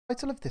The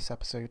title of this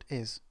episode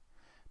is,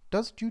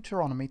 Does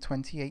Deuteronomy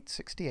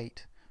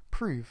 28:68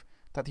 prove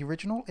that the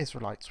original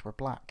Israelites were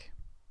black?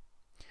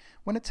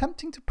 When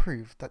attempting to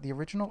prove that the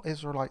original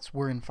Israelites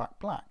were in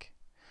fact black,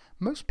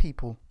 most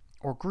people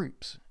or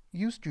groups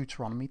use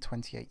Deuteronomy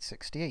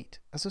 28:68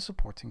 as a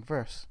supporting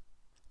verse.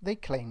 They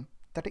claim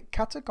that it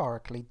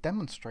categorically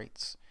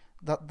demonstrates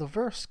that the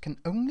verse can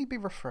only be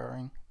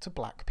referring to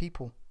black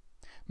people.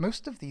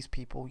 Most of these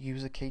people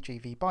use a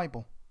KJV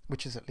Bible,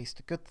 which is at least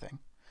a good thing,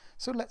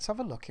 so let's have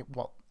a look at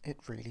what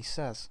it really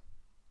says.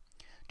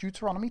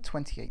 Deuteronomy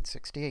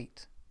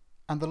 28:68,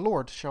 And the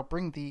Lord shall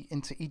bring thee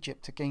into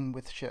Egypt again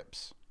with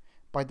ships,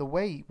 by the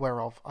way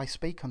whereof I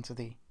spake unto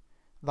thee.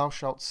 Thou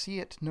shalt see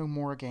it no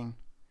more again.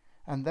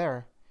 And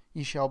there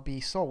ye shall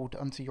be sold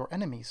unto your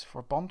enemies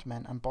for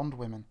bondmen and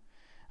bondwomen,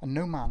 and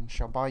no man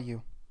shall buy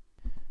you.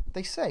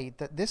 They say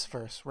that this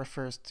verse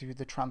refers to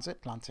the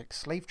transatlantic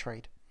slave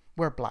trade,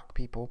 where black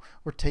people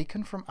were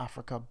taken from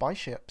Africa by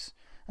ships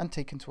and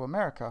taken to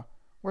America,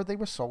 where they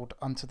were sold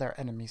unto their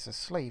enemies as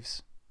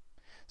slaves.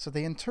 So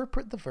they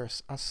interpret the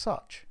verse as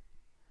such.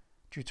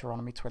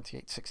 Deuteronomy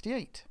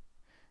 28:68,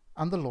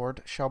 And the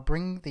Lord shall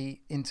bring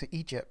thee into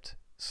Egypt,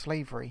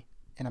 slavery,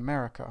 in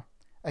America,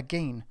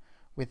 again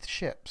with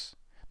ships.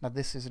 Now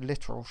this is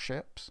literal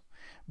ships.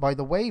 By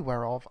the way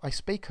whereof I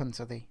spake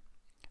unto thee.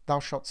 Thou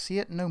shalt see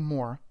it no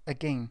more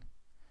again,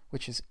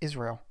 which is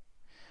Israel.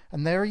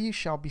 And there ye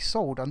shall be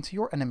sold unto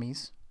your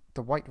enemies,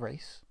 the white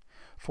race,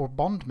 for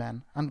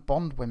bondmen and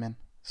bondwomen,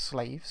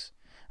 slaves,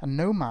 and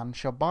no man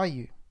shall buy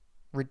you,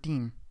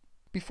 redeem.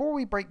 Before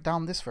we break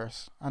down this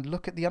verse and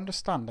look at the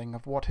understanding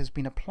of what has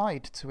been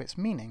applied to its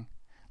meaning,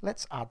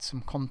 let's add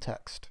some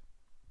context.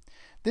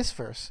 This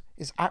verse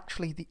is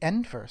actually the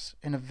end verse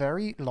in a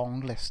very long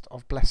list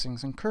of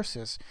blessings and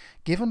curses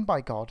given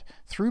by God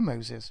through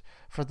Moses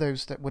for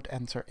those that would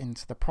enter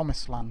into the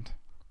Promised Land.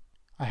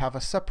 I have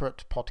a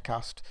separate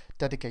podcast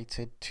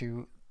dedicated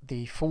to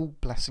the full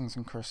blessings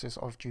and curses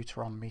of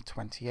Deuteronomy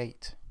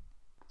 28.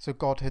 So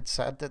God had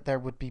said that there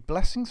would be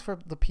blessings for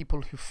the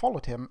people who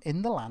followed him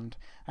in the land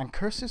and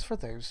curses for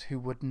those who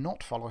would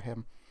not follow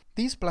him.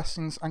 These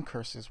blessings and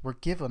curses were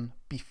given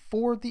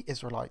before the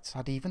Israelites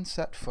had even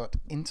set foot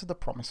into the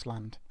Promised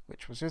Land,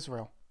 which was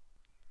Israel.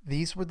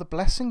 These were the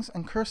blessings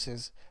and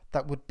curses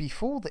that would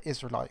befall the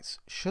Israelites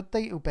should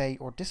they obey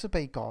or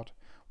disobey God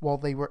while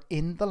they were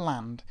in the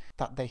land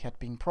that they had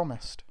been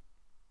promised.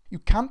 You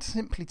can't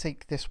simply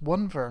take this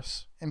one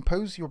verse,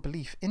 impose your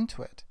belief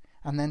into it,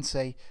 and then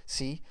say,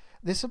 see,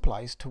 this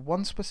applies to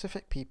one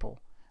specific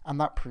people, and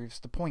that proves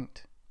the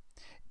point.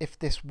 If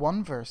this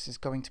one verse is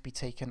going to be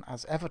taken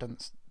as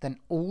evidence, then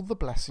all the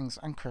blessings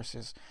and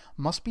curses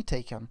must be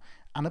taken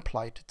and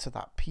applied to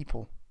that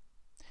people.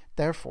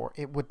 Therefore,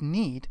 it would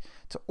need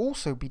to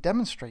also be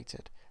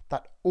demonstrated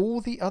that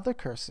all the other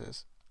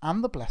curses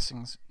and the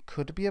blessings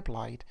could be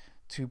applied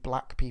to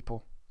black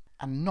people,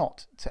 and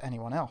not to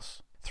anyone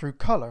else, through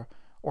colour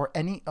or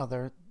any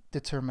other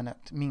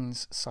determinate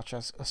means such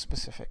as a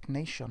specific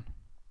nation.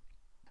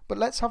 But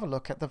let's have a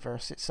look at the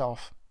verse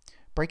itself,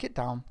 break it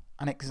down,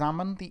 and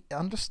examine the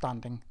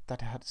understanding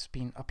that has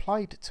been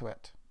applied to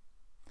it.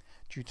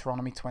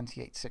 Deuteronomy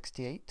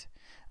 28:68,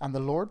 And the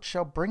Lord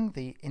shall bring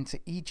thee into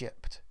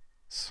Egypt,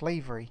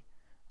 slavery,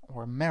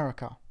 or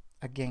America,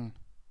 again.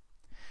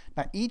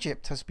 Now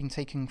Egypt has been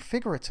taken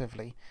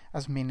figuratively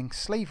as meaning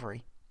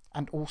slavery,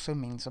 and also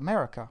means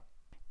America.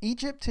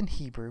 Egypt in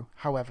Hebrew,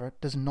 however,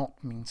 does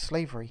not mean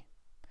slavery.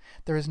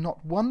 There is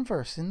not one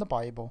verse in the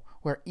Bible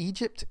where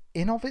Egypt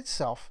in of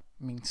itself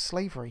means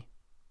slavery.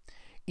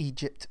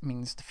 Egypt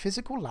means the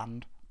physical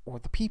land or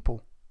the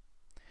people.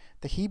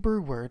 The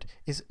Hebrew word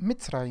is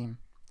Mitzrayim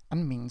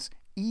and means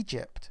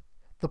Egypt,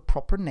 the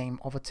proper name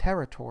of a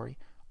territory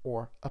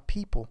or a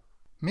people.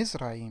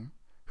 Mizraim,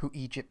 who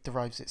Egypt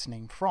derives its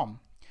name from,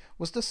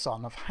 was the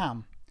son of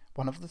Ham,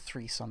 one of the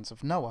three sons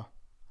of Noah,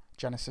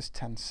 Genesis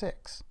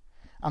 10:6,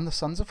 and the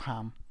sons of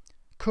Ham,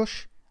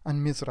 Cush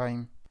and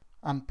Mizraim,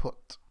 and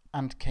Put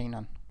and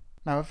Canaan.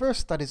 Now a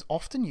verse that is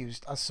often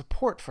used as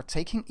support for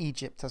taking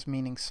Egypt as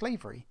meaning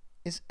slavery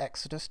is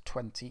Exodus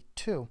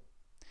 22.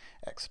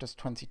 Exodus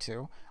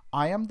 22,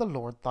 I am the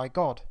Lord thy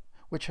God,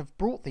 which have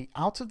brought thee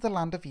out of the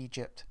land of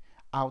Egypt,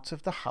 out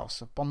of the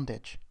house of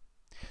bondage.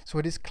 So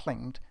it is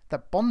claimed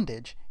that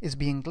bondage is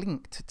being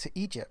linked to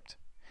Egypt,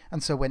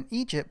 and so when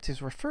Egypt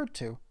is referred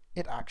to,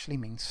 it actually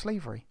means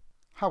slavery.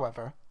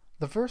 However,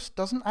 the verse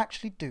doesn't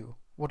actually do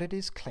what it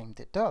is claimed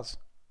it does.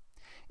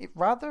 It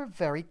rather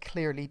very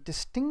clearly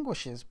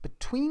distinguishes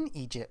between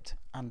Egypt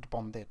and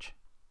bondage.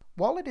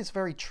 While it is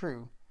very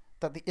true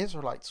that the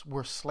Israelites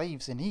were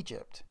slaves in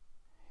Egypt,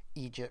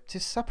 Egypt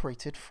is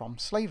separated from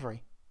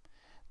slavery.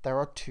 There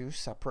are two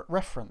separate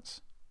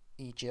references,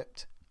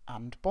 Egypt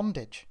and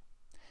bondage.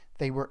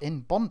 They were in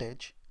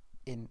bondage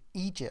in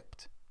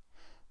Egypt.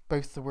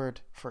 Both the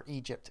word for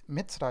Egypt,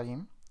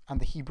 Mitzrayim,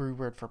 and the Hebrew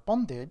word for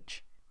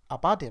bondage,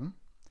 Abadim,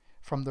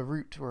 from the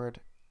root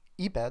word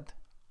Ebed,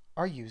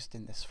 are used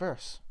in this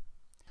verse.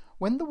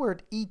 When the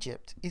word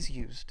Egypt is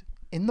used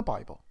in the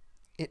Bible,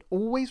 it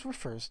always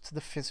refers to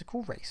the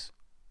physical race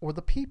or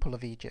the people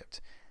of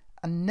Egypt,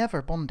 and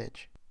never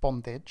bondage.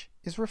 Bondage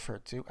is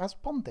referred to as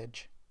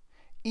bondage.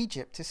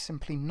 Egypt is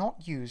simply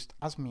not used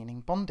as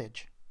meaning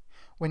bondage.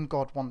 When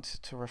God wants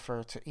to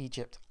refer to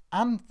Egypt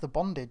and the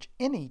bondage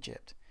in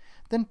Egypt,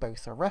 then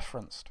both are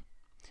referenced.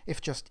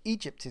 If just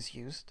Egypt is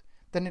used,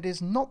 then it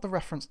is not the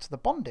reference to the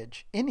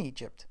bondage in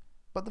Egypt,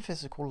 but the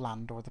physical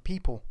land or the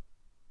people.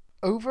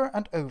 Over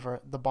and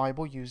over, the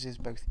Bible uses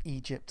both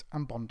Egypt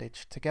and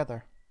bondage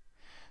together.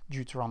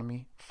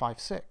 Deuteronomy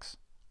 5:6,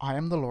 I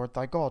am the Lord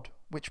thy God,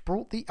 which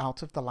brought thee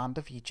out of the land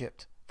of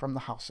Egypt from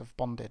the house of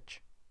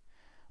bondage.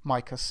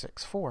 Micah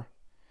 6:4,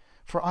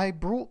 for I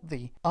brought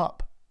thee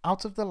up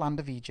out of the land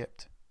of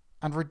Egypt,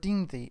 and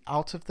redeemed thee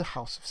out of the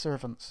house of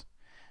servants.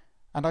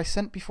 And I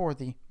sent before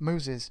thee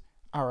Moses,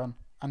 Aaron,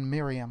 and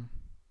Miriam.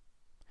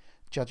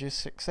 Judges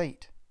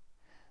 6:8,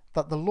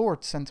 that the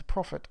Lord sent a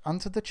prophet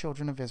unto the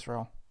children of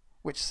Israel,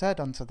 which said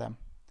unto them,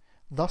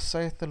 Thus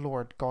saith the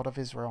Lord God of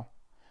Israel,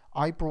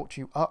 I brought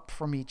you up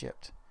from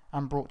Egypt,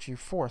 and brought you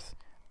forth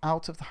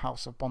out of the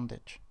house of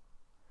bondage.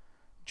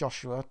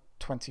 Joshua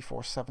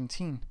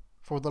 24:17,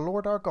 for the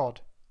Lord our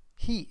God,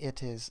 he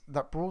it is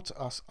that brought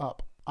us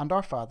up, and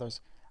our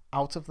fathers,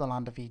 out of the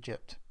land of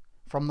Egypt,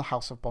 from the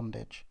house of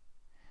bondage,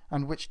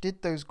 and which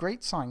did those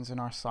great signs in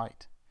our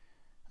sight,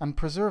 and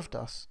preserved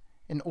us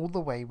in all the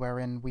way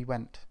wherein we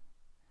went,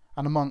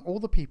 and among all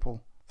the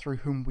people through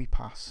whom we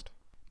passed.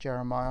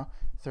 Jeremiah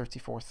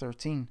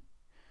 34:13,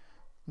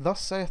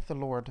 thus saith the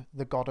Lord,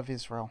 the God of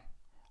Israel,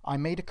 I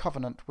made a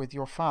covenant with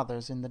your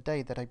fathers in the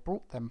day that I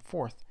brought them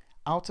forth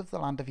out of the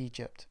land of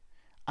Egypt,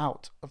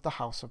 out of the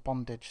house of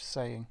bondage,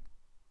 saying.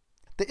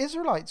 The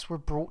Israelites were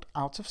brought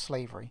out of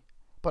slavery,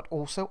 but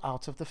also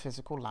out of the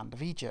physical land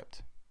of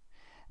Egypt.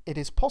 It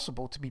is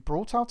possible to be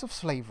brought out of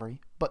slavery,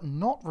 but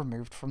not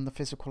removed from the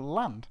physical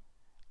land,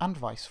 and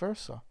vice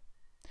versa.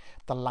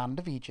 The land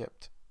of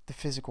Egypt, the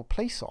physical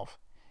place of,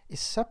 is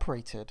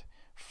separated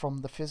from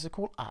the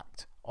physical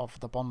act of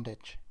the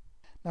bondage.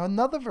 Now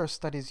another verse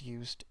that is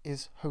used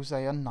is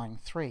Hosea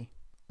 9:3.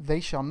 They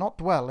shall not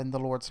dwell in the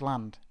Lord's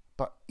land,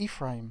 but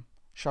Ephraim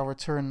shall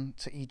return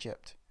to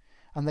Egypt,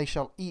 and they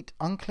shall eat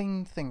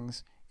unclean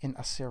things in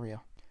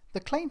Assyria.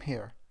 The claim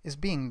here is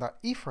being that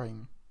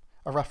Ephraim,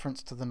 a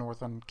reference to the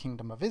northern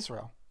kingdom of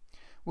Israel,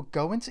 will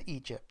go into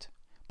Egypt,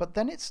 but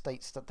then it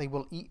states that they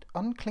will eat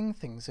unclean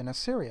things in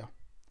Assyria.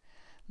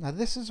 Now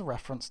this is a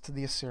reference to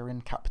the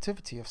Assyrian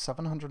captivity of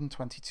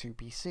 722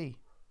 BC.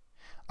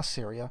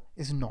 Assyria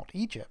is not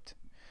Egypt.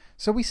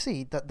 So we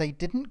see that they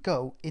didn't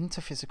go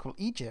into physical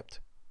Egypt,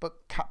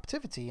 but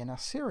captivity in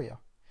Assyria.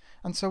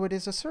 And so it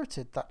is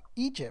asserted that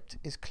Egypt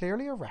is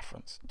clearly a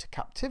reference to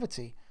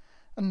captivity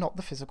and not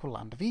the physical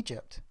land of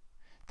Egypt.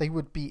 They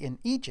would be in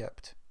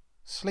Egypt,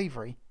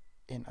 slavery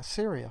in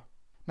Assyria.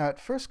 Now at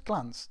first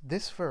glance,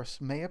 this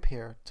verse may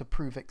appear to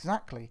prove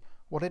exactly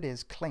what it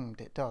is claimed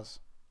it does.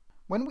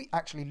 When we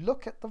actually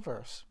look at the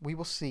verse, we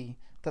will see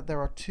that there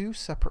are two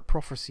separate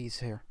prophecies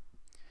here.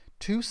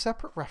 Two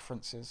separate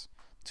references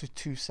to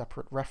two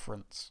separate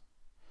reference.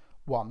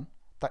 One,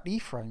 that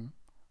Ephraim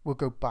will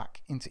go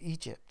back into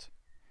Egypt,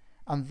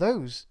 and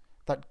those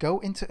that go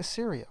into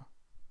Assyria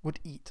would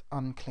eat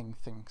unclean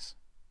things.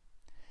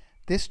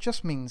 This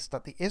just means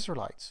that the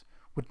Israelites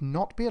would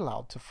not be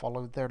allowed to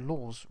follow their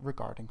laws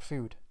regarding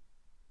food.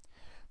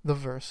 The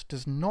verse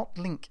does not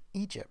link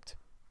Egypt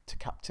to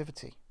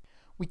captivity.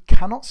 We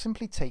cannot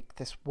simply take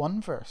this one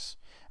verse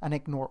and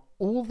ignore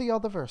all the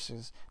other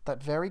verses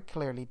that very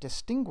clearly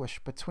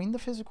distinguish between the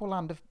physical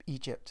land of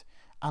Egypt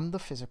and the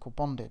physical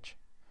bondage.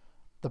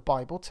 The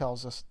Bible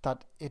tells us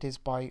that it is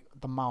by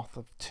the mouth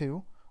of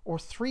 2 or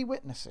 3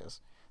 witnesses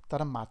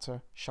that a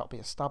matter shall be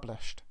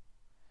established.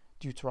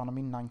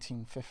 Deuteronomy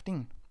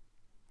 19:15.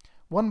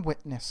 One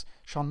witness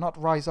shall not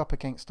rise up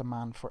against a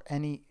man for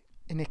any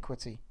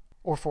iniquity,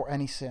 or for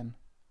any sin,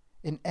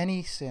 in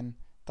any sin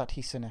that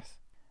he sinneth.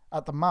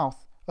 At the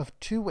mouth of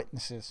 2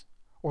 witnesses,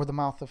 or the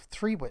mouth of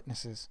 3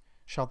 witnesses,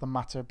 shall the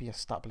matter be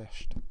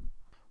established.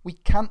 We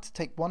can't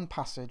take one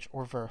passage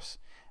or verse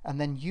and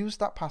then use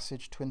that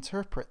passage to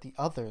interpret the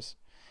others.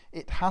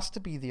 It has to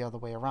be the other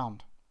way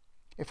around.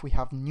 If we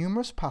have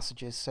numerous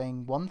passages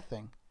saying one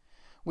thing,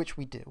 which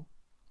we do,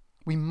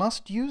 we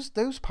must use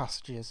those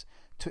passages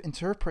to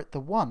interpret the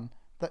one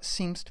that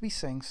seems to be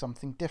saying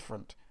something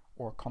different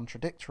or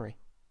contradictory.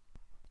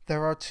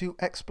 There are 2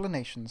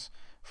 explanations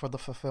for the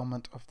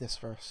fulfillment of this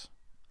verse.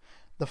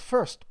 The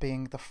first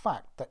being the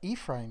fact that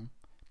Ephraim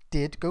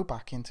did go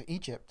back into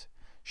Egypt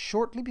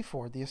shortly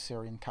before the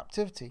Assyrian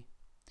captivity.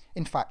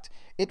 In fact,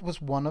 it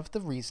was one of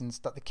the reasons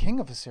that the king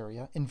of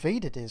Assyria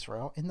invaded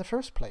Israel in the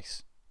first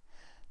place.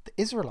 The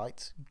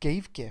Israelites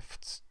gave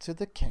gifts to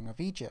the king of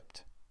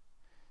Egypt.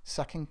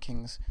 2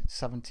 Kings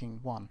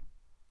 17:1.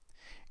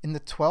 In the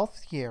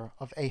 12th year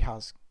of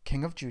Ahaz,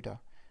 king of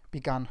Judah,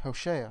 began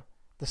Hoshea,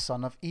 the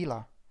son of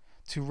Elah,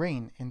 to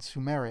reign in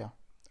Samaria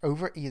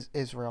over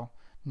Israel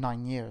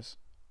 9 years.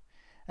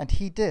 And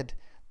he did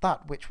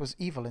that which was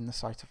evil in the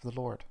sight of the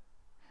Lord,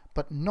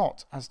 but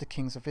not as the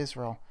kings of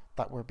Israel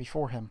that were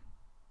before him.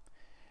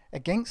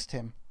 Against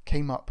him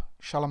came up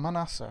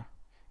Shalmaneser,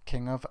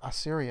 king of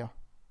Assyria,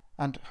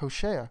 and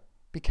Hoshea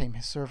became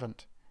his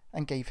servant,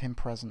 and gave him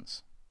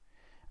presents.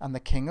 And the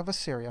king of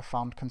Assyria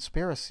found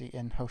conspiracy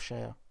in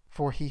Hoshea,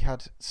 for he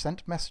had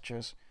sent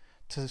messengers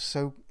to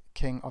So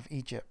king of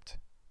Egypt,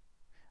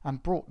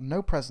 and brought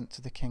no present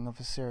to the king of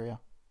Assyria,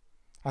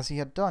 as he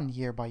had done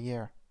year by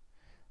year.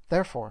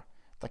 Therefore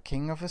the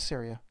king of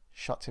Assyria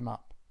shut him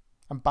up,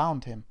 and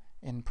bound him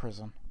in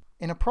prison.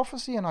 In a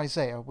prophecy in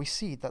Isaiah we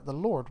see that the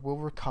Lord will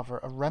recover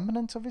a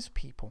remnant of his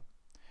people.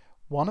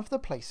 One of the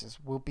places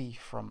will be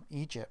from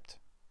Egypt.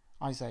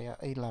 Isaiah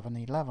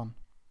 11:11.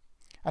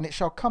 And it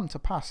shall come to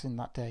pass in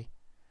that day,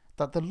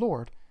 that the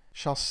Lord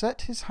shall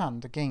set his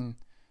hand again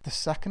the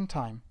second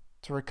time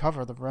to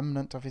recover the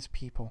remnant of his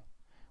people,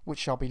 which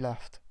shall be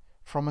left,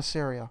 from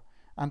Assyria,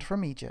 and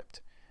from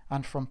Egypt,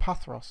 and from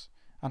Pathros,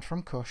 and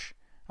from Cush,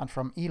 and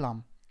from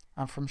Elam,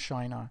 and from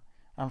Shinar,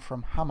 and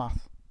from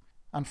Hamath,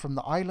 and from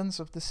the islands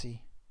of the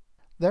sea.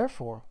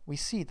 Therefore we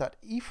see that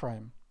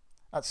Ephraim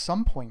at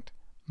some point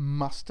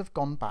must have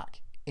gone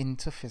back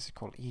into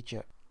physical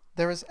Egypt.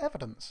 There is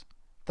evidence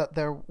that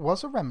there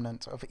was a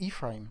remnant of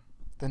Ephraim,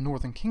 the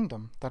northern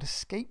kingdom, that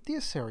escaped the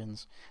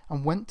Assyrians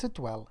and went to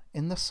dwell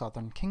in the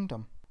southern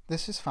kingdom.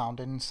 This is found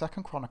in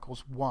 2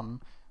 Chronicles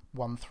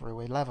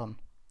 1:1-11,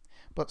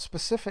 but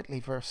specifically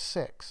verse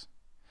 6.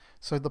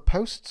 So the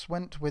posts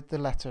went with the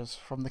letters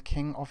from the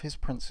king of his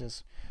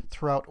princes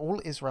throughout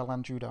all Israel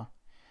and Judah,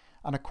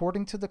 and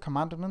according to the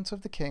commandment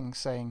of the king,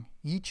 saying,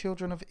 Ye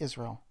children of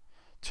Israel,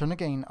 turn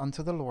again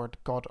unto the Lord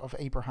God of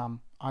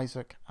Abraham,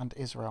 Isaac, and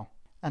Israel,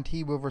 and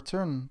he will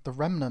return the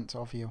remnant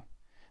of you,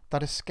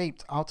 that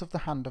escaped out of the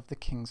hand of the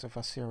kings of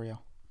Assyria.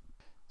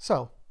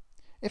 So,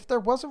 if there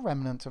was a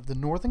remnant of the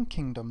northern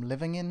kingdom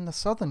living in the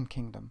southern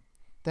kingdom,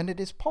 then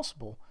it is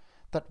possible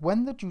that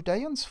when the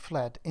Judeans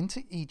fled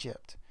into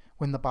Egypt,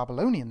 when the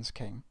Babylonians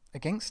came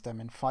against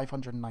them in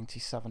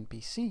 597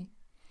 BC,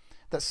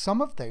 that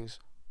some of those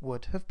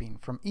would have been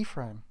from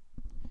Ephraim.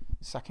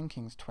 2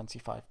 Kings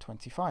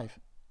 25:25.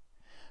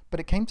 But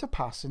it came to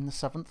pass in the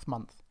 7th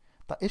month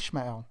that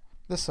Ishmael,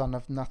 the son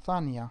of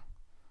Nathaniah,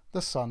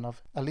 the son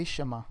of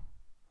Elishama,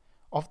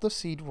 of the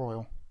seed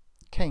royal,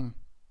 came,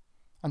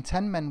 and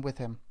 10 men with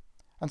him,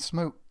 and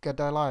smote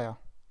Gedaliah,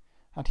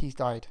 and he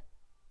died,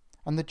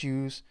 and the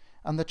Jews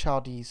and the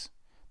Chaldees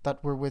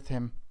that were with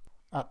him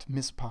at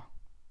Mizpah,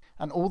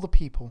 and all the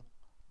people,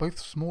 both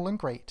small and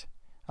great,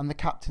 and the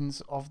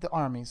captains of the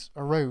armies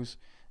arose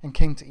and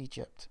came to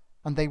Egypt,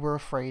 and they were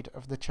afraid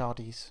of the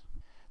Chaldees.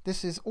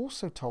 This is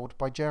also told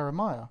by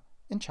Jeremiah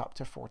in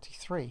chapter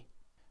 43,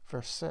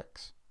 verse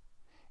 6.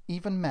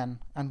 Even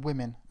men and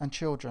women and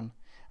children,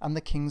 and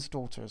the king's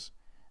daughters,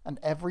 and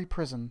every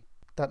prison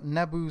that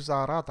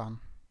Nebuzaradan,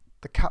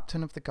 the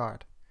captain of the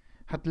guard,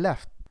 had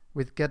left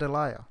with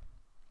Gedaliah,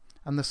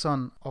 and the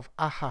son of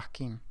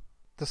Ahakim,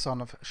 the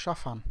son of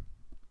Shaphan,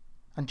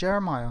 and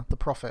Jeremiah the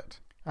prophet,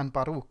 and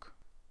Baruch,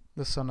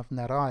 the son of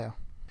Neriah.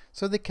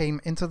 So they came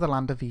into the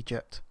land of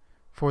Egypt,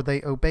 for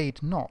they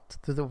obeyed not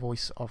to the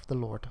voice of the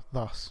Lord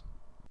thus.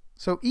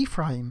 So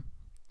Ephraim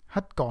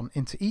had gone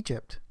into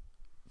Egypt,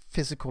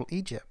 physical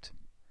Egypt,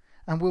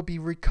 and will be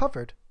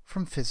recovered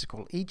from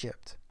physical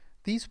Egypt.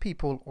 These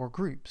people or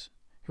groups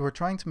who are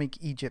trying to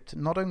make Egypt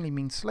not only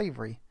mean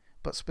slavery,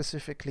 but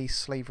specifically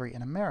slavery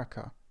in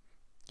America,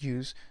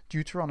 use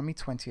Deuteronomy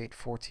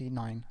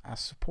 28:49 as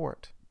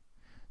support.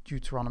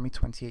 Deuteronomy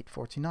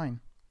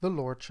 28:49. The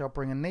Lord shall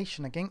bring a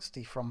nation against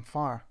thee from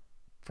far,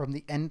 from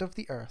the end of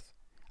the earth,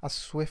 as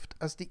swift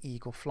as the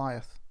eagle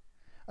flieth,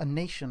 a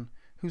nation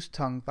whose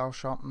tongue thou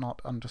shalt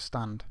not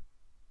understand.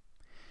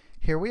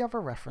 Here we have a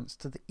reference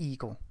to the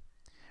eagle,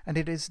 and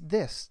it is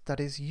this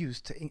that is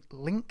used to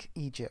link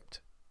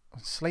Egypt,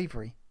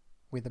 slavery,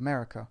 with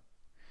America,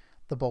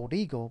 the bald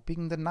eagle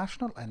being the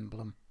national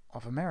emblem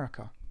of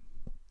America.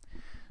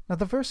 Now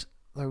the verse,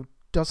 though,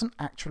 doesn't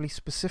actually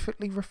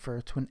specifically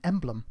refer to an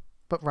emblem,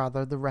 but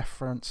rather the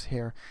reference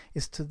here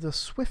is to the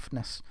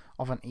swiftness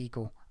of an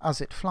eagle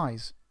as it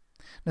flies.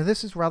 Now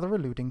this is rather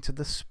alluding to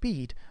the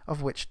speed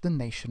of which the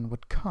nation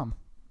would come.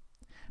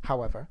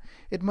 However,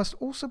 it must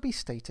also be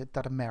stated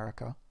that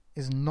America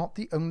is not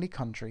the only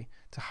country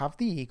to have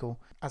the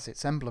eagle as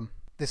its emblem.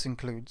 This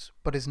includes,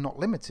 but is not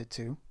limited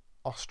to,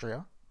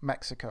 Austria,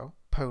 Mexico,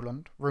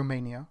 Poland,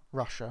 Romania,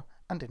 Russia,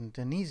 and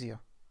Indonesia.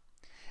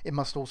 It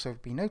must also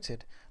be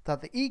noted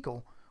that the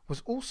eagle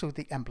was also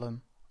the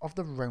emblem of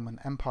the Roman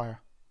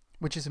Empire,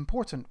 which is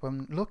important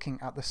when looking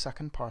at the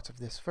second part of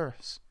this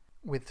verse,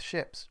 with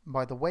ships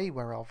by the way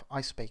whereof I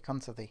spake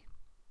unto thee.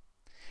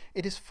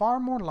 It is far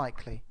more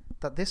likely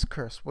that this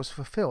curse was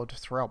fulfilled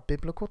throughout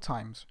biblical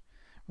times,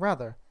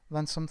 rather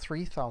than some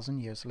 3,000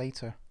 years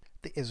later.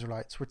 The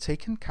Israelites were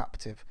taken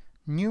captive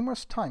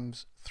numerous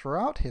times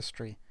throughout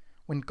history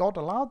when God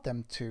allowed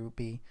them to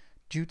be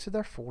due to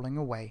their falling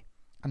away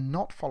and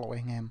not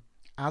following him,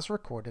 as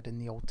recorded in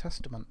the Old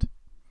Testament.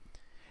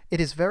 It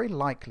is very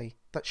likely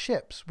that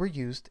ships were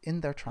used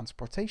in their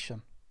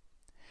transportation.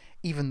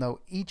 Even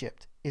though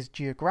Egypt is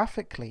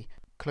geographically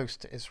close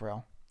to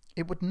Israel,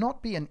 it would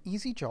not be an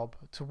easy job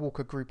to walk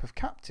a group of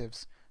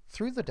captives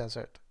through the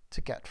desert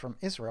to get from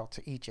Israel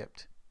to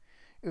Egypt.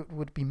 It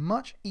would be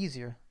much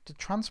easier to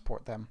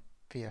transport them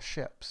via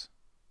ships.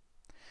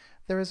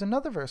 There is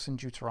another verse in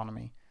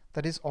Deuteronomy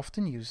that is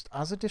often used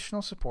as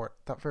additional support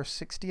that verse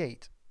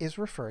 68 is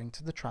referring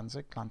to the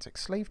transatlantic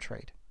slave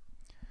trade.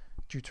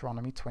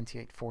 Deuteronomy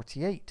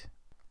 28:48.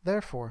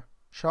 Therefore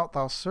shalt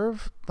thou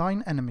serve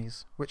thine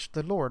enemies, which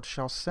the Lord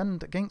shall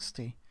send against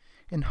thee,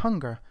 in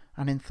hunger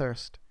and in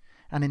thirst,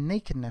 and in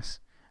nakedness,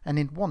 and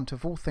in want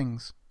of all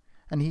things,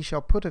 and he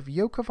shall put a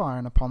yoke of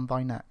iron upon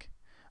thy neck,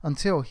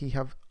 until he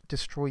have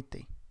destroyed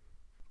thee.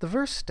 The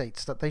verse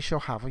states that they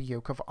shall have a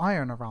yoke of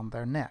iron around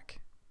their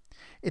neck.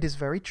 It is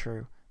very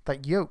true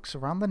that yokes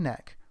around the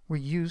neck were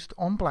used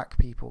on black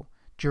people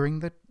during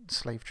the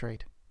slave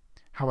trade.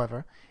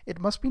 However, it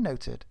must be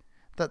noted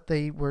that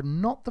they were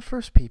not the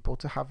first people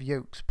to have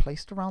yokes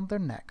placed around their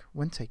neck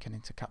when taken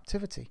into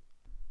captivity.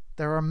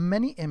 There are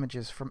many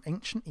images from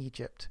ancient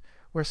Egypt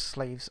where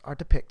slaves are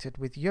depicted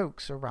with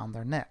yokes around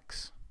their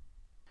necks.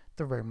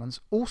 The Romans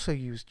also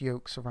used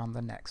yokes around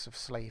the necks of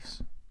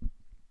slaves.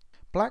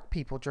 Black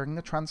people during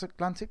the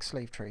transatlantic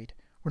slave trade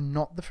were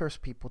not the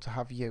first people to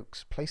have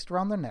yokes placed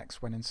around their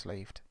necks when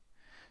enslaved.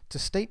 To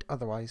state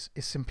otherwise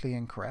is simply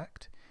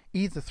incorrect,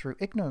 either through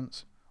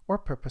ignorance or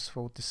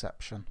purposeful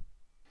deception.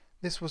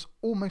 This was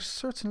almost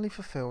certainly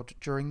fulfilled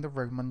during the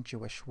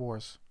Roman-Jewish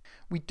wars.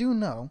 We do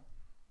know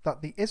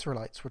that the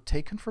Israelites were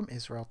taken from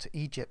Israel to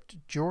Egypt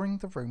during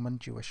the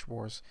Roman-Jewish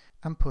wars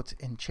and put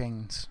in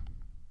chains.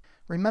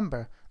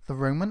 Remember, the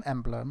Roman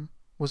emblem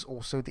was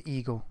also the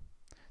eagle.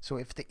 So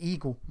if the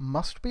eagle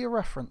must be a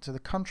reference to the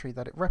country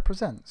that it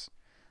represents,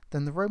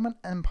 then the Roman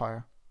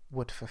Empire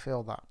would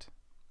fulfill that.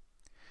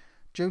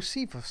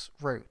 Josephus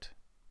wrote,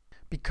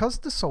 "Because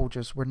the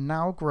soldiers were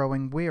now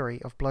growing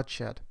weary of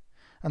bloodshed,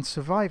 and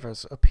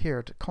survivors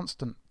appeared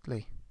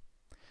constantly,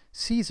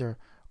 Caesar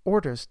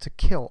orders to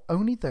kill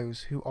only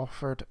those who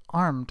offered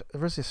armed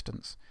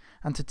resistance,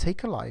 and to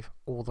take alive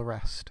all the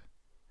rest.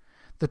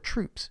 The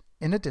troops,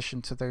 in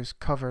addition to those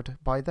covered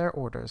by their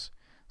orders,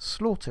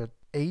 slaughtered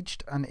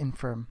aged and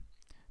infirm,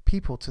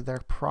 people to their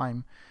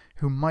prime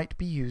who might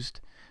be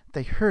used.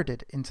 They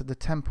herded into the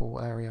temple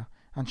area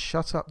and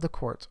shut up the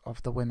court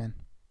of the women.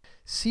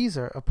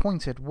 Caesar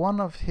appointed one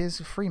of his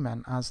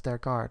freemen as their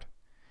guard,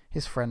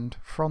 his friend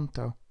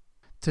Fronto,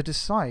 to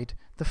decide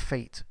the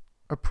fate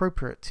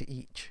appropriate to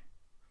each.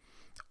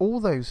 All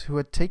those who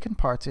had taken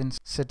part in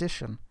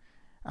sedition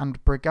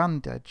and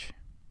brigandage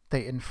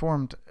they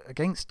informed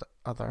against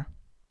other,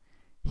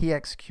 he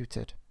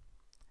executed.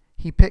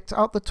 He picked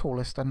out the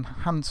tallest and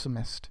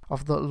handsomest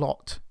of the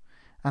lot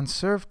and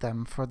served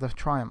them for the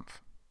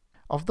triumph.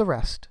 Of the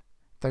rest,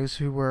 those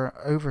who were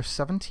over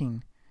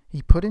 17,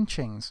 he put in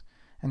chains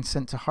and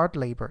sent to hard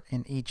labor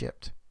in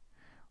Egypt,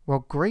 while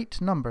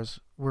great numbers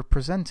were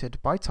presented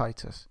by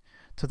Titus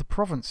to the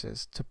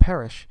provinces to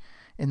perish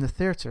in the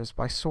theatres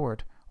by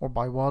sword or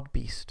by wild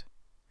beast.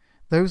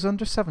 Those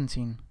under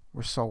 17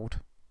 were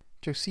sold."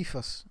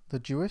 Josephus, The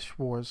Jewish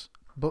Wars,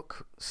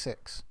 Book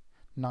 6,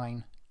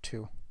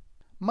 9-2.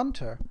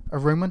 Munter, a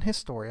Roman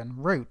historian,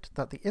 wrote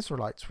that the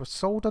Israelites were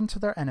sold unto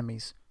their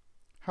enemies.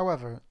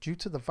 However, due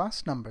to the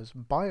vast numbers,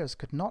 buyers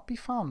could not be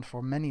found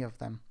for many of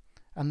them,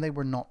 and they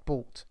were not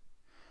bought.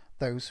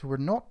 Those who were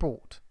not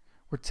bought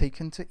were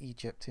taken to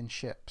Egypt in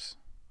ships.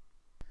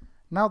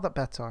 Now that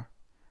Betar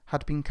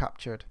had been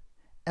captured,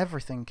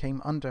 everything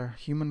came under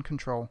human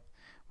control,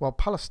 while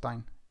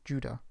Palestine,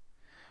 Judah,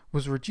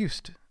 was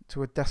reduced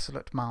to a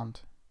desolate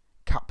mound.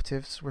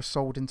 Captives were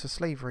sold into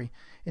slavery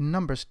in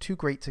numbers too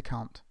great to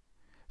count.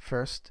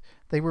 First,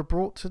 they were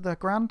brought to the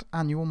grand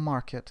annual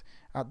market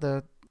at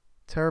the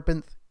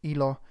Terebinth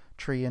Elah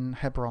tree in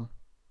Hebron,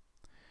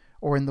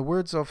 or in the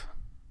words of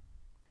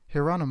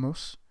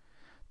Hieronymus,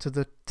 to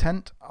the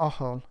tent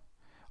Ahal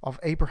of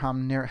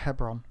Abraham near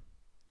Hebron.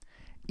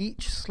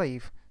 Each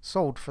slave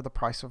sold for the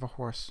price of a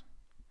horse.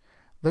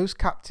 Those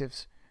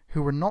captives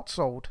who were not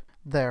sold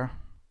there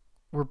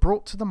were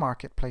brought to the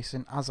marketplace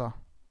in Azza,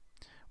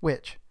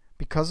 which,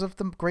 because of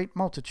the great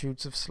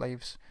multitudes of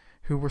slaves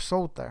who were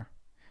sold there,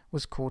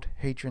 was called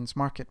Hadrian's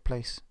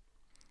marketplace,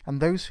 and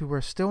those who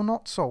were still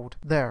not sold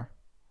there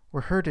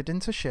were herded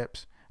into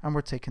ships and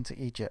were taken to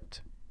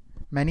Egypt.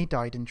 Many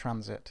died in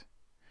transit,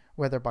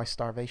 whether by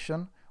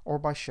starvation or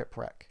by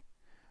shipwreck,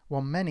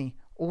 while many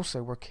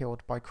also were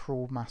killed by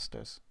cruel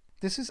masters.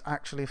 This is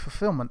actually a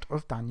fulfillment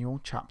of Daniel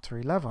chapter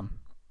 11,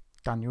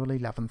 Daniel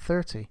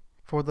 11:30.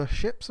 "For the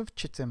ships of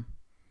Chittim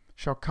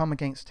shall come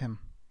against him,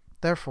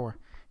 therefore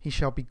he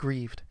shall be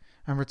grieved,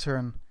 and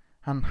return,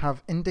 and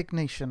have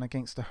indignation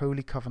against the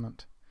holy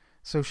covenant.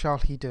 So shall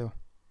he do.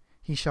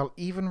 He shall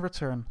even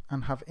return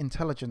and have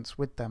intelligence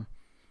with them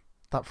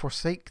that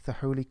forsake the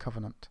holy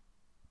covenant."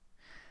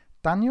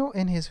 Daniel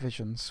in his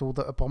vision saw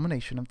the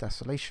abomination of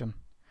desolation,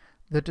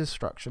 the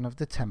destruction of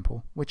the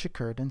temple, which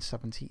occurred in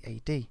 70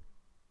 AD.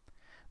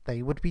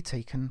 They would be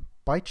taken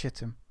by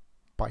Chittim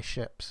by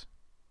ships.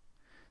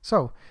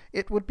 So,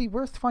 it would be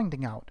worth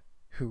finding out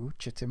who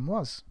Chittim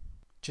was.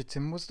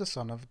 Chittim was the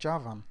son of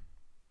Javan,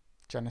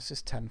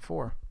 Genesis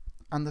 10:4,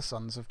 and the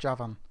sons of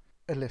Javan,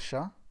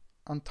 Elisha,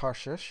 and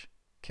Tarshish,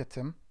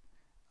 Kittim,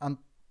 and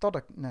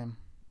Dodeknem.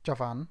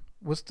 Javan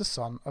was the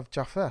son of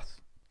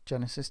Japheth,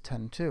 Genesis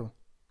 10:2.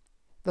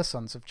 The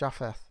sons of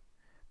Japheth,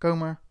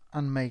 Gomer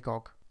and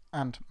Magog,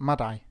 and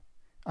Madai,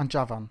 and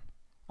Javan,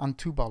 and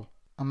Tubal,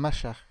 and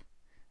Meshech,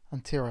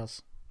 and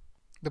Tiras.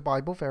 The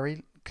Bible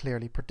very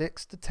clearly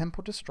predicts the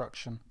temple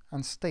destruction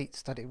and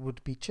states that it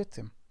would be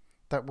Chittim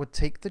that would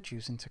take the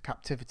Jews into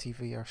captivity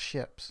via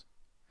ships,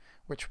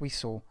 which we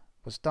saw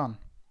was done,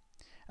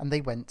 and they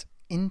went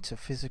into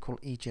physical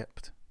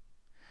Egypt.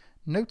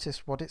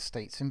 Notice what it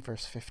states in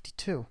verse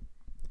 52,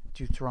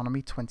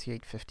 Deuteronomy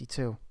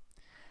 28:52.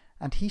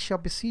 And he shall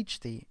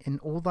besiege thee in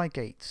all thy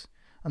gates,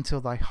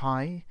 until thy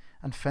high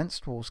and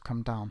fenced walls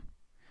come down,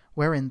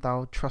 wherein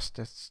thou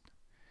trustest,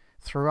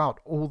 throughout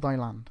all thy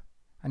land.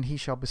 And he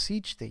shall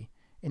besiege thee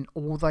in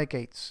all thy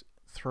gates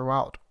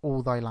throughout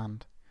all thy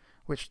land,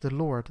 which the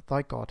Lord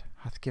thy God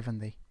hath given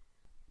thee.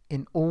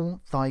 In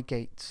all thy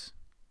gates,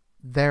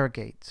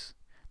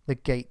 the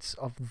gates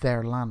of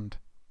their land.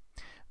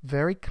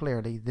 Very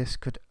clearly this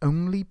could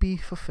only be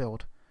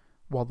fulfilled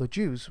while the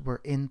Jews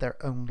were in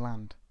their own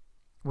land,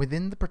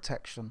 within the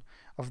protection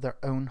of their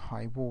own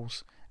high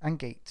walls and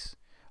gates,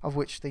 of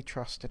which they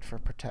trusted for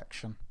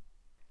protection.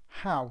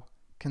 How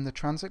can the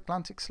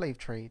transatlantic slave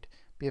trade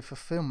be a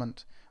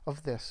fulfillment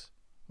of this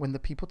when the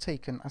people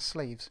taken as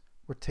slaves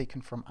were taken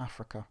from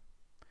Africa?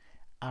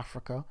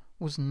 Africa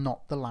was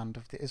not the land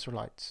of the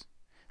Israelites.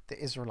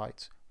 The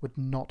Israelites would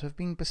not have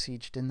been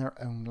besieged in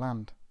their own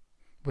land,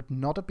 would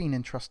not have been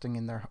entrusting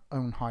in their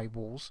own high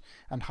walls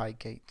and high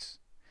gates.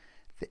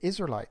 The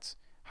Israelites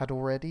had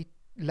already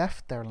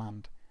left their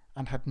land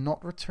and had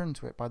not returned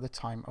to it by the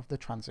time of the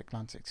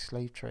transatlantic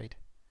slave trade.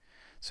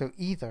 So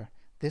either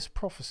this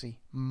prophecy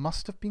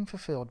must have been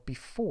fulfilled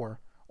before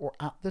or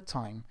at the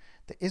time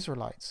the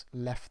Israelites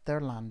left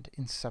their land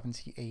in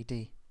 70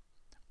 AD,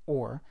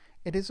 or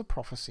it is a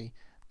prophecy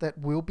that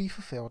will be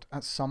fulfilled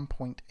at some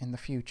point in the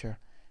future,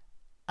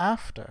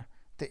 after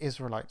the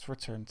Israelites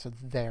return to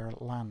their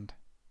land.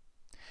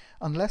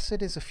 Unless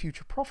it is a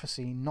future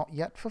prophecy not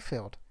yet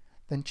fulfilled,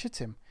 then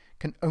Chittim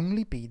can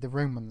only be the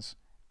Romans,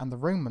 and the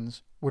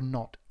Romans were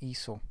not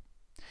Esau.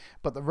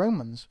 But the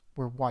Romans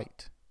were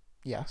white,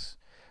 yes,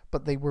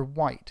 but they were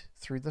white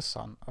through the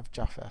son of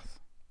Japheth.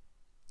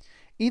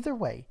 Either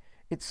way,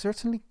 it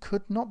certainly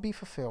could not be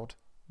fulfilled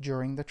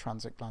during the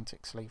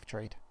transatlantic slave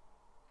trade.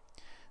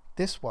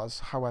 This was,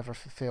 however,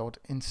 fulfilled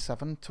in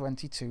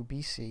 722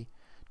 BC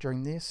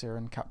during the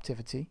Assyrian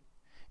captivity,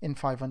 in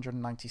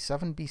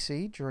 597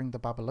 BC during the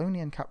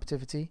Babylonian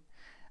captivity,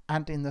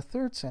 and in the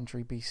 3rd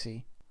century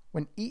BC,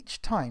 when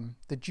each time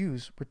the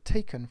Jews were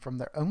taken from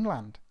their own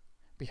land,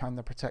 behind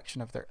the protection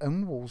of their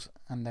own walls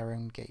and their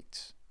own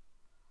gates.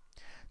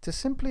 To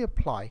simply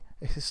apply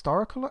a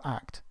historical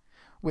act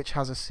which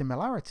has a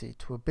similarity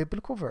to a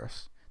biblical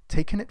verse,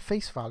 taken at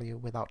face value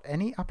without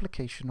any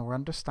application or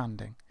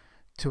understanding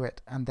to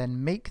it, and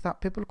then make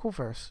that biblical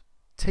verse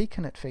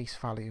taken at face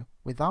value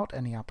without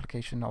any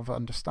application of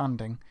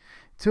understanding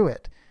to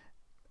it,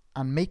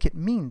 and make it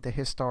mean the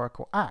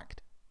historical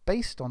act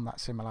based on that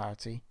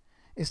similarity,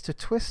 is to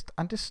twist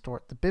and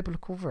distort the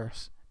biblical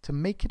verse to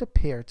make it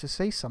appear to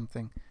say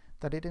something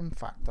that it in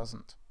fact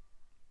doesn't.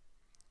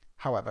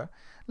 However,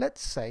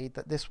 let's say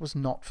that this was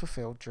not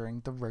fulfilled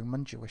during the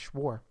Roman-Jewish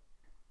War.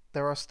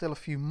 There are still a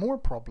few more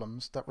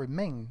problems that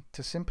remain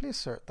to simply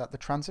assert that the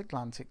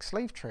transatlantic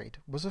slave trade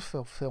was a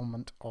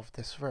fulfillment of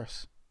this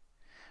verse.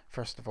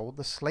 First of all,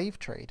 the slave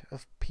trade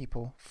of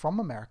people from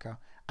America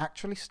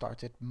actually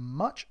started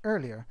much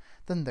earlier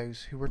than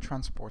those who were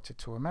transported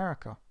to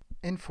America,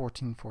 in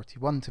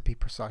 1441 to be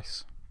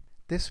precise,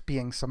 this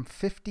being some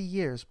 50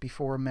 years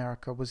before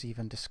America was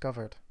even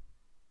discovered.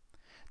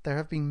 There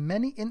have been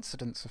many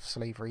incidents of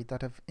slavery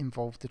that have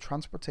involved the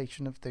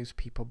transportation of those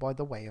people by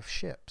the way of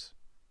ships.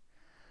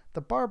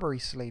 The Barbary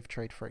slave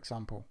trade, for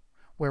example,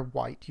 where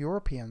white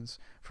Europeans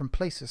from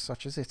places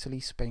such as Italy,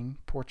 Spain,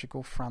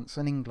 Portugal, France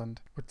and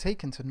England were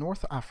taken to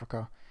North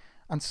Africa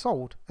and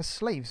sold as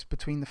slaves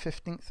between the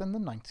 15th and the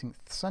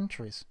 19th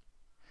centuries.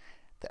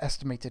 The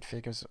estimated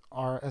figures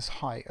are as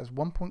high as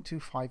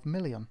 1.25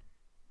 million,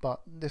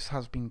 but this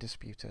has been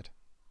disputed.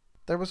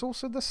 There was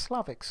also the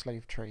Slavic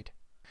slave trade.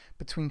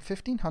 Between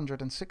 1500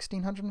 and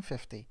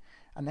 1650,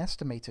 an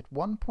estimated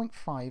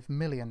 1.5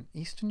 million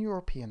Eastern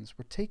Europeans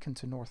were taken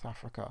to North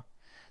Africa,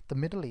 the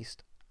Middle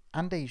East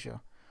and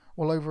Asia,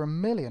 while over 1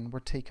 million were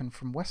taken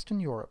from Western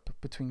Europe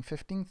between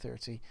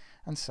 1530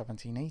 and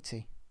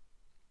 1780.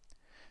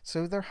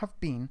 So there have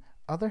been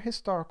other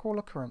historical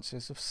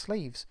occurrences of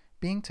slaves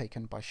being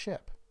taken by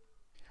ship.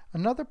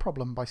 Another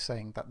problem by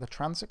saying that the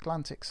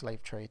transatlantic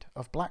slave trade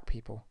of black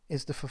people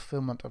is the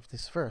fulfillment of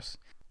this verse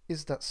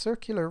is that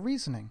circular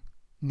reasoning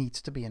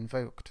needs to be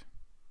invoked.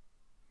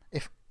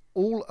 If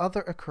all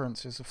other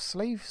occurrences of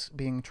slaves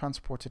being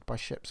transported by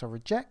ships are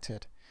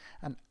rejected,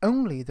 and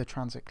only the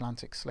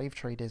transatlantic slave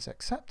trade is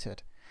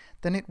accepted,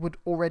 then it would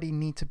already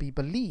need to be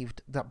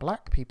believed that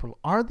black people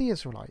are the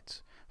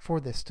Israelites for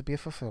this to be a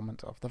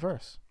fulfillment of the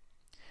verse.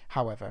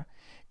 However,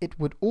 it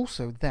would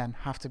also then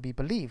have to be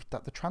believed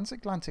that the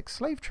transatlantic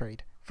slave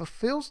trade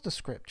fulfills the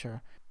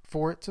scripture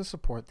for it to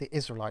support the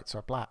Israelites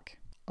are black.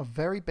 A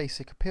very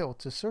basic appeal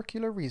to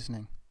circular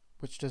reasoning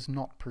which does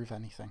not prove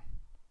anything.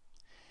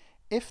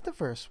 If the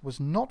verse was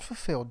not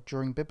fulfilled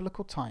during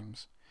biblical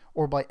times,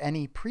 or by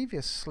any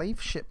previous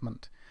slave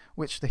shipment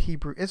which the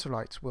Hebrew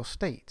Israelites will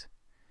state,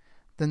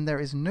 then there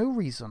is no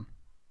reason,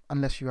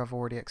 unless you have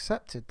already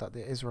accepted that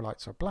the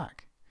Israelites are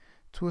black,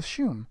 to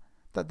assume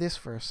that this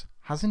verse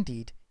has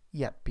indeed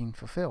yet been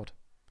fulfilled.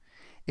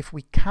 If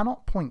we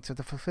cannot point to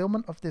the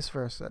fulfillment of this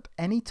verse at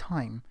any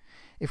time,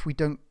 if we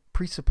don't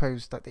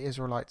presuppose that the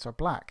Israelites are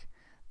black,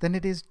 then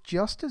it is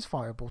just as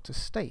viable to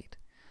state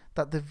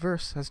that the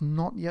verse has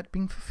not yet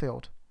been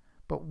fulfilled,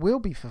 but will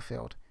be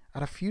fulfilled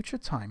at a future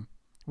time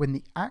when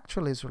the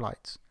actual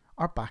Israelites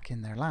are back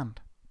in their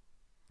land.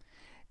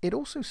 It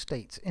also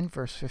states in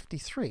verse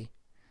 53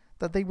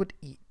 that they would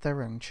eat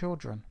their own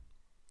children.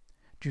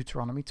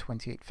 Deuteronomy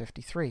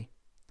 28:53,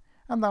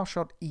 and thou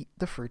shalt eat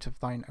the fruit of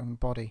thine own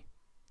body,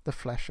 the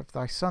flesh of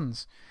thy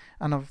sons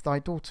and of thy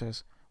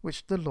daughters,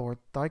 which the Lord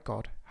thy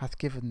God hath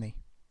given thee,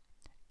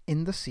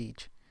 in the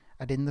siege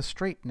and in the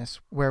straitness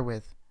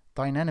wherewith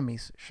thine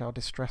enemies shall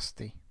distress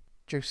thee.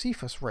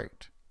 Josephus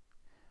wrote,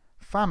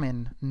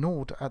 Famine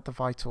gnawed at the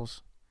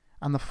vitals,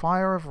 and the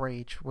fire of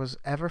rage was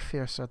ever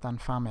fiercer than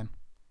famine.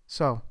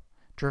 So,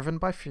 driven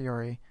by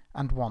fury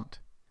and want,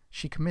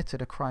 she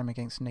committed a crime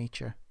against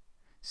nature.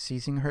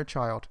 Seizing her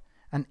child,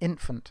 an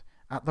infant,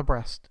 at the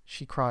breast,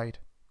 she cried,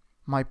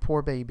 My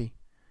poor baby,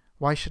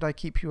 why should I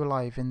keep you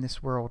alive in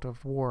this world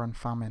of war and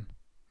famine?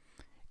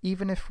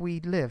 Even if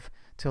we live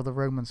till the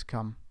Romans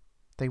come,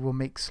 they will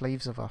make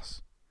slaves of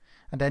us.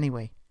 And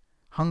anyway,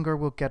 hunger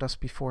will get us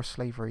before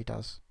slavery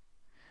does,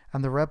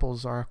 and the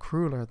rebels are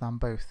crueler than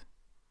both.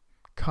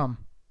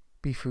 Come,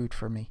 be food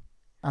for me,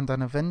 and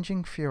an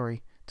avenging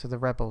fury to the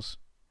rebels,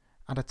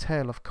 and a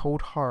tale of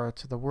cold horror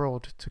to the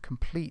world to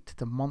complete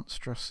the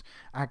monstrous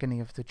agony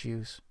of the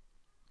Jews.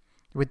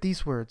 With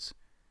these words,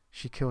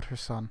 she killed her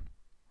son,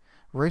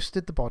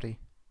 roasted the body,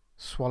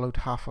 swallowed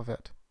half of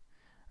it,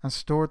 and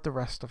stored the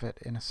rest of it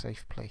in a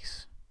safe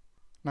place.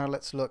 Now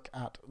let's look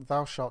at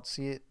thou shalt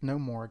see it no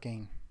more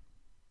again.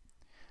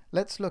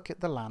 Let's look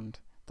at the land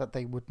that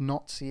they would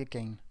not see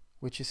again,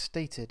 which is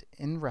stated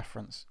in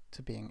reference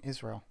to being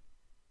Israel.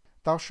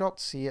 Thou shalt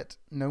see it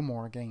no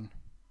more again.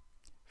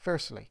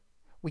 Firstly,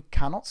 we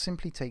cannot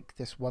simply take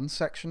this one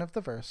section of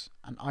the verse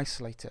and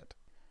isolate it.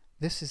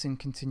 This is in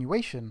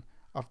continuation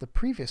of the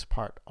previous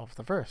part of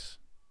the verse,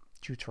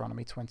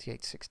 Deuteronomy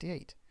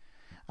 28:68.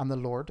 And the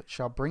Lord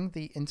shall bring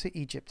thee into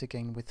Egypt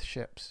again with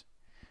ships,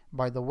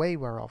 by the way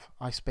whereof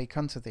I spake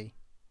unto thee,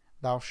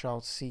 thou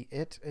shalt see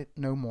it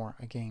no more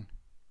again.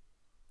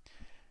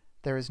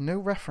 There is no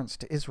reference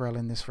to Israel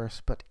in this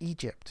verse, but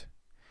Egypt.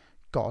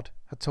 God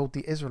had told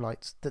the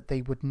Israelites that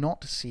they would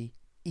not see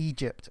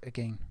Egypt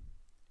again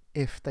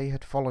if they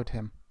had followed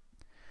him.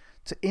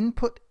 To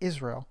input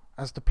Israel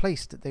as the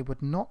place that they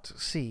would not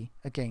see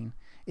again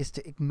is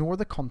to ignore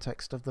the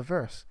context of the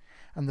verse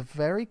and the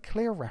very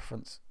clear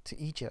reference to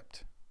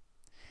Egypt.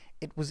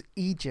 It was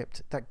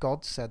Egypt that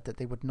God said that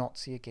they would not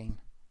see again,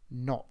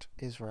 not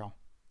Israel.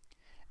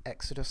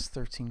 Exodus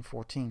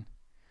 13:14.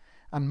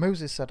 And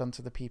Moses said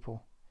unto the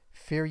people,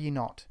 Fear ye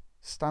not,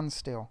 stand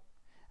still,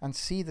 and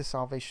see the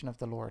salvation of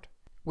the Lord,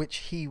 which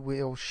he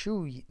will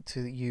shew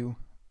to you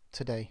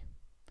today.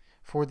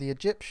 For the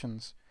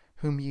Egyptians,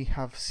 whom ye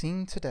have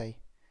seen today,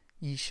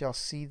 ye shall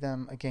see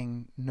them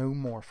again no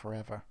more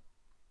forever.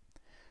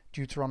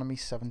 Deuteronomy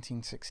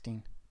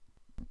 17:16.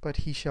 But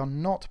he shall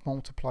not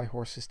multiply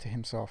horses to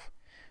himself,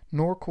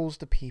 nor cause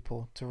the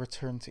people to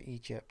return to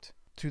Egypt,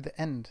 to the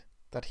end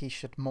that he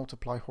should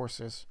multiply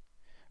horses.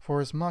 For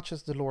as much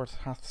as the Lord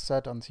hath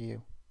said unto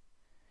you,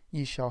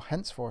 ye shall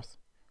henceforth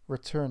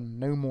return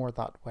no more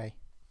that way.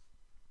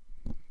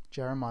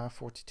 Jeremiah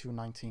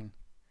 42:19.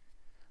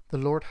 The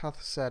Lord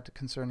hath said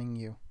concerning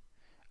you,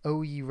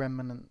 O ye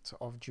remnant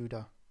of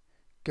Judah,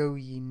 go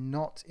ye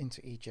not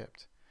into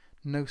Egypt,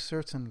 know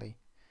certainly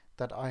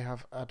that I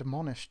have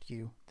admonished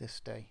you this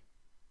day.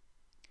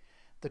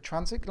 The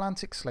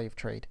transatlantic slave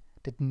trade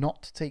did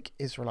not take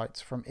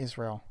Israelites from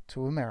Israel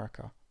to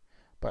America,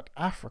 but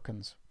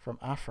Africans from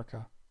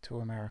Africa to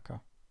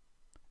America.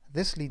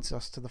 This leads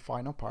us to the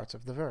final part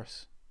of the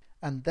verse.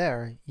 And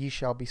there ye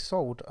shall be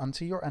sold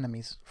unto your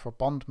enemies for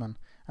bondmen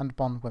and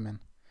bondwomen,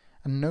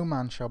 and no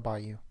man shall buy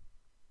you.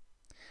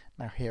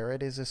 Now here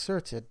it is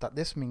asserted that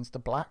this means the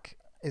black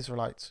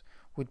Israelites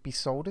would be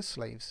sold as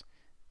slaves,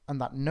 and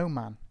that no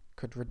man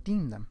could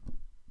redeem them.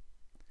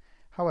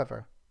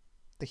 However,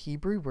 the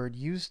Hebrew word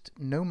used,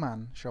 no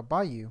man shall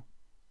buy you,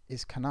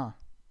 is kana,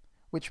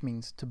 which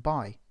means to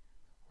buy,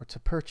 or to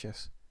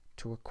purchase,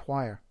 to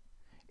acquire.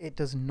 It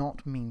does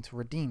not mean to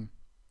redeem.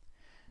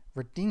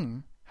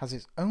 Redeem has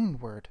its own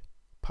word,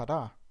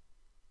 para,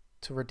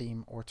 to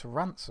redeem or to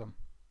ransom.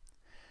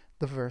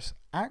 The verse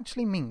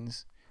actually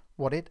means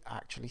what it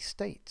actually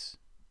states.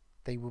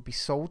 They will be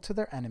sold to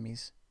their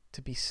enemies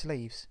to be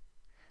slaves.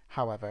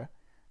 However,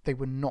 they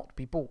will not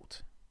be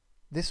bought.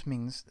 This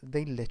means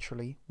they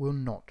literally will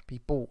not be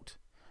bought,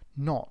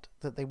 not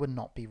that they will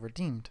not be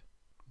redeemed.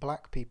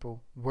 Black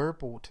people were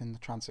bought in the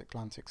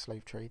transatlantic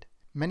slave trade.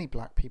 Many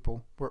black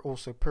people were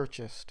also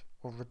purchased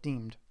or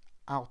redeemed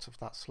out of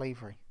that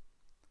slavery.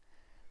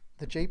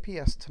 The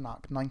JPS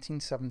Tanakh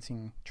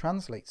 1917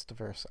 translates the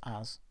verse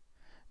as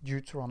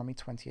Deuteronomy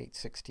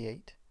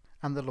 28:68,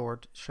 "And the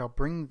Lord shall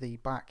bring thee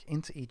back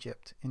into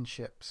Egypt in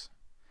ships,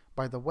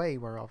 by the way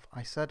whereof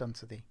I said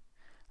unto thee,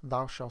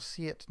 Thou shalt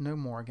see it no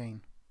more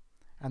again.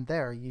 And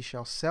there ye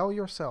shall sell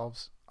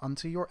yourselves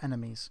unto your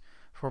enemies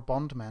for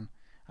bondmen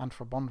and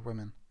for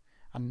bondwomen,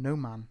 and no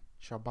man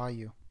shall buy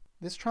you."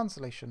 This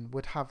translation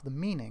would have the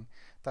meaning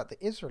that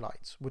the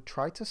Israelites would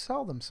try to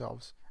sell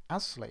themselves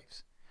as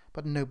slaves,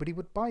 but nobody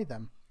would buy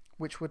them,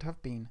 which would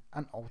have been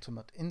an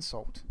ultimate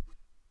insult.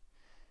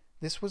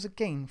 This was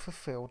again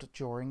fulfilled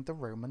during the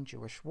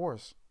Roman-Jewish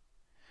wars,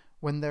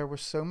 when there were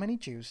so many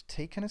Jews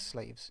taken as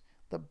slaves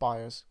that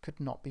buyers could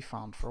not be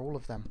found for all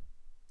of them.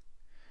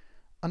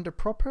 Under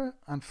proper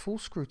and full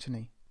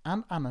scrutiny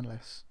and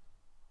analysis,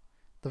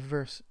 the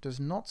verse does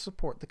not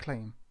support the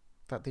claim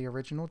that the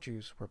original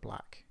Jews were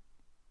black.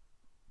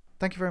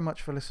 Thank you very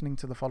much for listening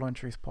to the Following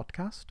Truth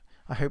podcast.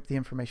 I hope the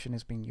information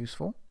has been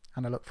useful,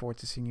 and I look forward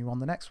to seeing you on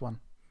the next one.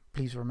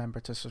 Please remember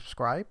to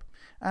subscribe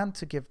and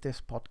to give this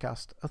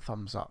podcast a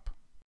thumbs up.